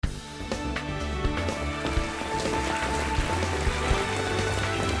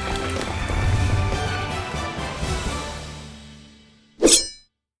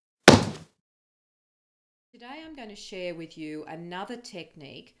I'm going to share with you another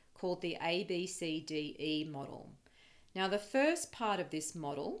technique called the ABCDE model. Now, the first part of this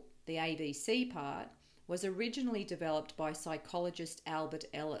model, the ABC part, was originally developed by psychologist Albert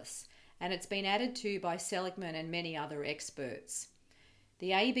Ellis, and it's been added to by Seligman and many other experts. The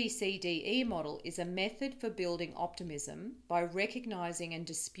ABCDE model is a method for building optimism by recognizing and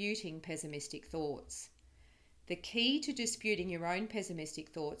disputing pessimistic thoughts. The key to disputing your own pessimistic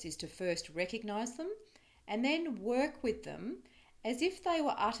thoughts is to first recognize them and then work with them as if they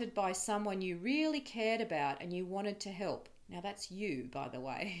were uttered by someone you really cared about and you wanted to help. Now, that's you, by the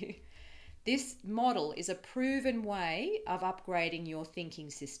way. This model is a proven way of upgrading your thinking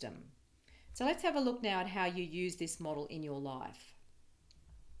system. So let's have a look now at how you use this model in your life.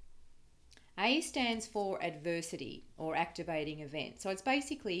 A stands for adversity or activating event. So it's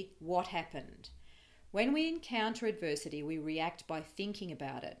basically what happened. When we encounter adversity, we react by thinking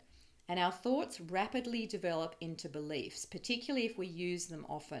about it, and our thoughts rapidly develop into beliefs, particularly if we use them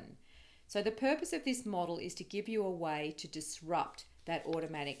often. So the purpose of this model is to give you a way to disrupt that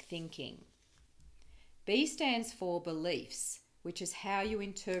automatic thinking. B stands for beliefs, which is how you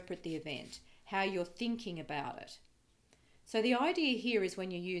interpret the event, how you're thinking about it. So the idea here is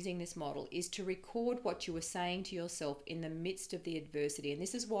when you're using this model is to record what you were saying to yourself in the midst of the adversity, and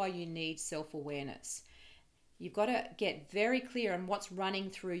this is why you need self-awareness. You've got to get very clear on what's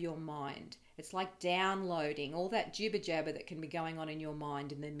running through your mind. It's like downloading all that jibber-jabber that can be going on in your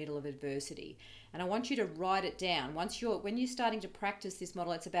mind in the middle of adversity. And I want you to write it down. When you're starting to practice this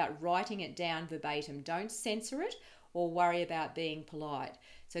model, it's about writing it down verbatim. Don't censor it or worry about being polite.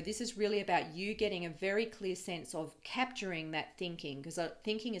 So this is really about you getting a very clear sense of capturing that thinking, because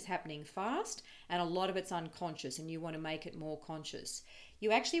thinking is happening fast and a lot of it's unconscious, and you want to make it more conscious.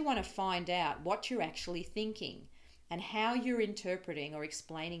 You actually want to find out what you're actually thinking and how you're interpreting or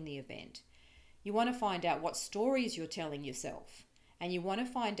explaining the event. You want to find out what stories you're telling yourself, and you want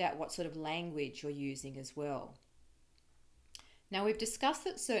to find out what sort of language you're using as well. Now, we've discussed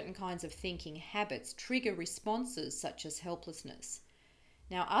that certain kinds of thinking habits trigger responses such as helplessness.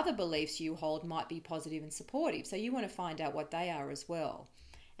 Now, other beliefs you hold might be positive and supportive, so you want to find out what they are as well.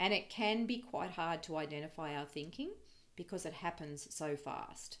 And it can be quite hard to identify our thinking because it happens so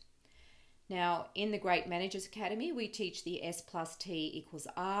fast. Now, in the Great Managers Academy, we teach the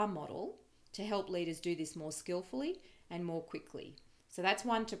S+T=R model to help leaders do this more skillfully and more quickly. So that's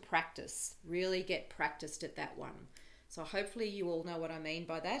one to practice, really get practiced at that one. So hopefully you all know what I mean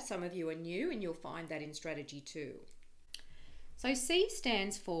by that. Some of you are new and you'll find that in strategy 2. So C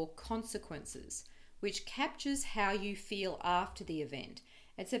stands for consequences, which captures how you feel after the event.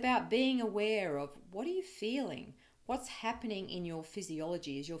 It's about being aware of what are you feeling, what's happening in your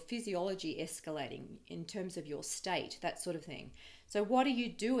physiology. Is your physiology escalating in terms of your state, that sort of thing. So what are you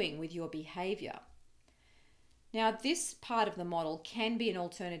doing with your behavior? Now, this part of the model can be an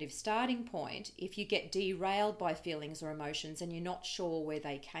alternative starting point if you get derailed by feelings or emotions and you're not sure where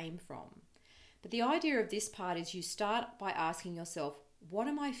they came from. But the idea of this part is you start by asking yourself, what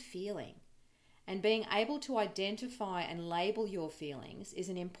am I feeling? And being able to identify and label your feelings is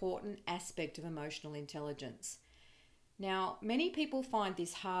an important aspect of emotional intelligence. Now, many people find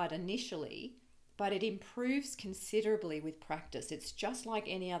this hard initially, but it improves considerably with practice. It's just like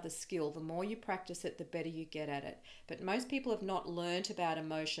any other skill. The more you practice it, the better you get at it. But most people have not learnt about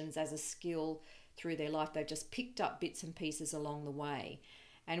emotions as a skill through their life. They've just picked up bits and pieces along the way.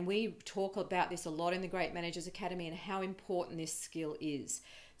 And we talk about this a lot in the Great Managers Academy and how important this skill is.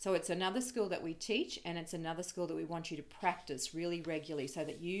 So it's another skill that we teach, and it's another skill that we want you to practice really regularly so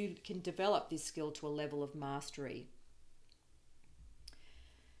that you can develop this skill to a level of mastery.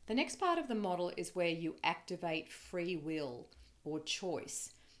 The next part of the model is where you activate free will or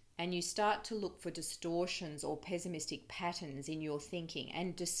choice, and you start to look for distortions or pessimistic patterns in your thinking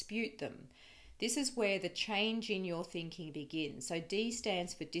and dispute them. This is where the change in your thinking begins. So D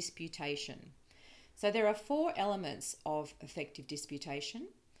stands for disputation. So there are 4 elements of effective disputation.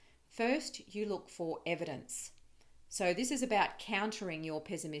 First, you look for evidence. So this is about countering your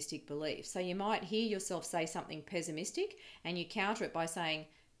pessimistic beliefs. So you might hear yourself say something pessimistic and you counter it by saying,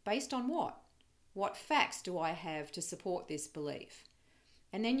 based on what? What facts do I have to support this belief?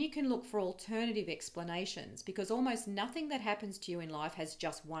 And then you can look for alternative explanations, because almost nothing that happens to you in life has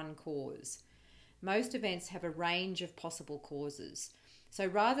just one cause. Most events have a range of possible causes. So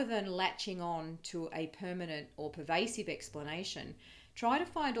rather than latching on to a permanent or pervasive explanation, try to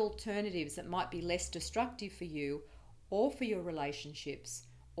find alternatives that might be less destructive for you or for your relationships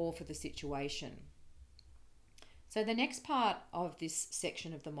or for the situation. So the next part of this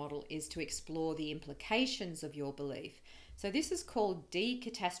section of the model is to explore the implications of your belief. So this is called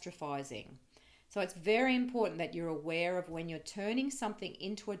decatastrophizing. So it's very important that you're aware of when you're turning something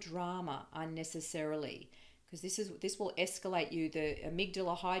into a drama unnecessarily, because this will escalate you. The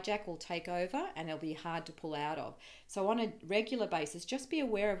amygdala hijack will take over and it'll be hard to pull out of. So on a regular basis, just be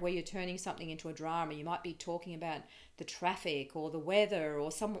aware of where you're turning something into a drama. You might be talking about the traffic or the weather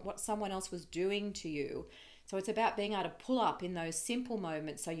or what someone else was doing to you. So it's about being able to pull up in those simple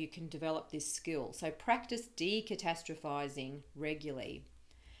moments so you can develop this skill. So practice decatastrophizing regularly.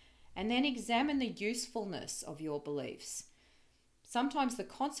 And then examine the usefulness of your beliefs. Sometimes the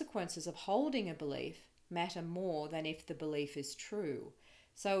consequences of holding a belief matter more than if the belief is true.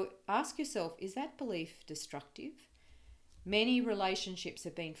 So ask yourself, is that belief destructive? Many relationships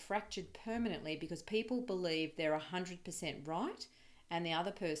have been fractured permanently because people believe they're 100% right and the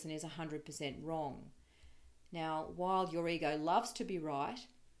other person is 100% wrong. Now, while your ego loves to be right,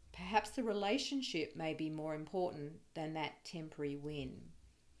 perhaps the relationship may be more important than that temporary win.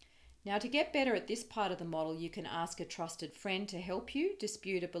 Now, to get better at this part of the model, you can ask a trusted friend to help you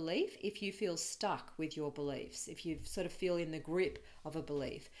dispute a belief if you feel stuck with your beliefs, if you sort of feel in the grip of a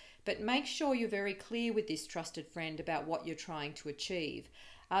belief. But make sure you're very clear with this trusted friend about what you're trying to achieve.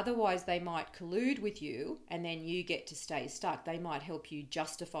 Otherwise, they might collude with you and then you get to stay stuck. They might help you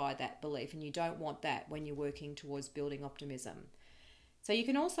justify that belief, and you don't want that when you're working towards building optimism. So you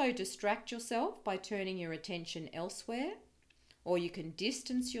can also distract yourself by turning your attention elsewhere, or you can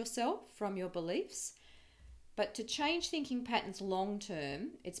distance yourself from your beliefs. But to change thinking patterns long term,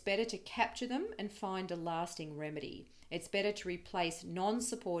 it's better to capture them and find a lasting remedy. It's better to replace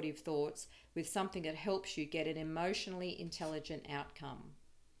non-supportive thoughts with something that helps you get an emotionally intelligent outcome.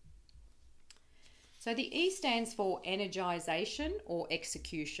 So the E stands for energization or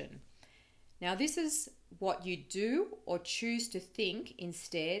execution. Now this is what you do or choose to think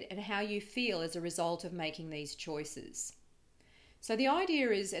instead, and how you feel as a result of making these choices. So the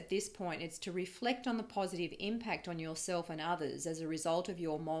idea is, at this point, it's to reflect on the positive impact on yourself and others as a result of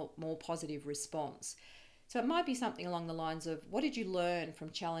your more positive response. So it might be something along the lines of, what did you learn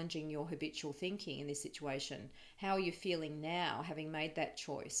from challenging your habitual thinking in this situation? How are you feeling now, having made that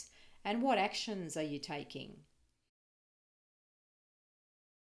choice? And what actions are you taking?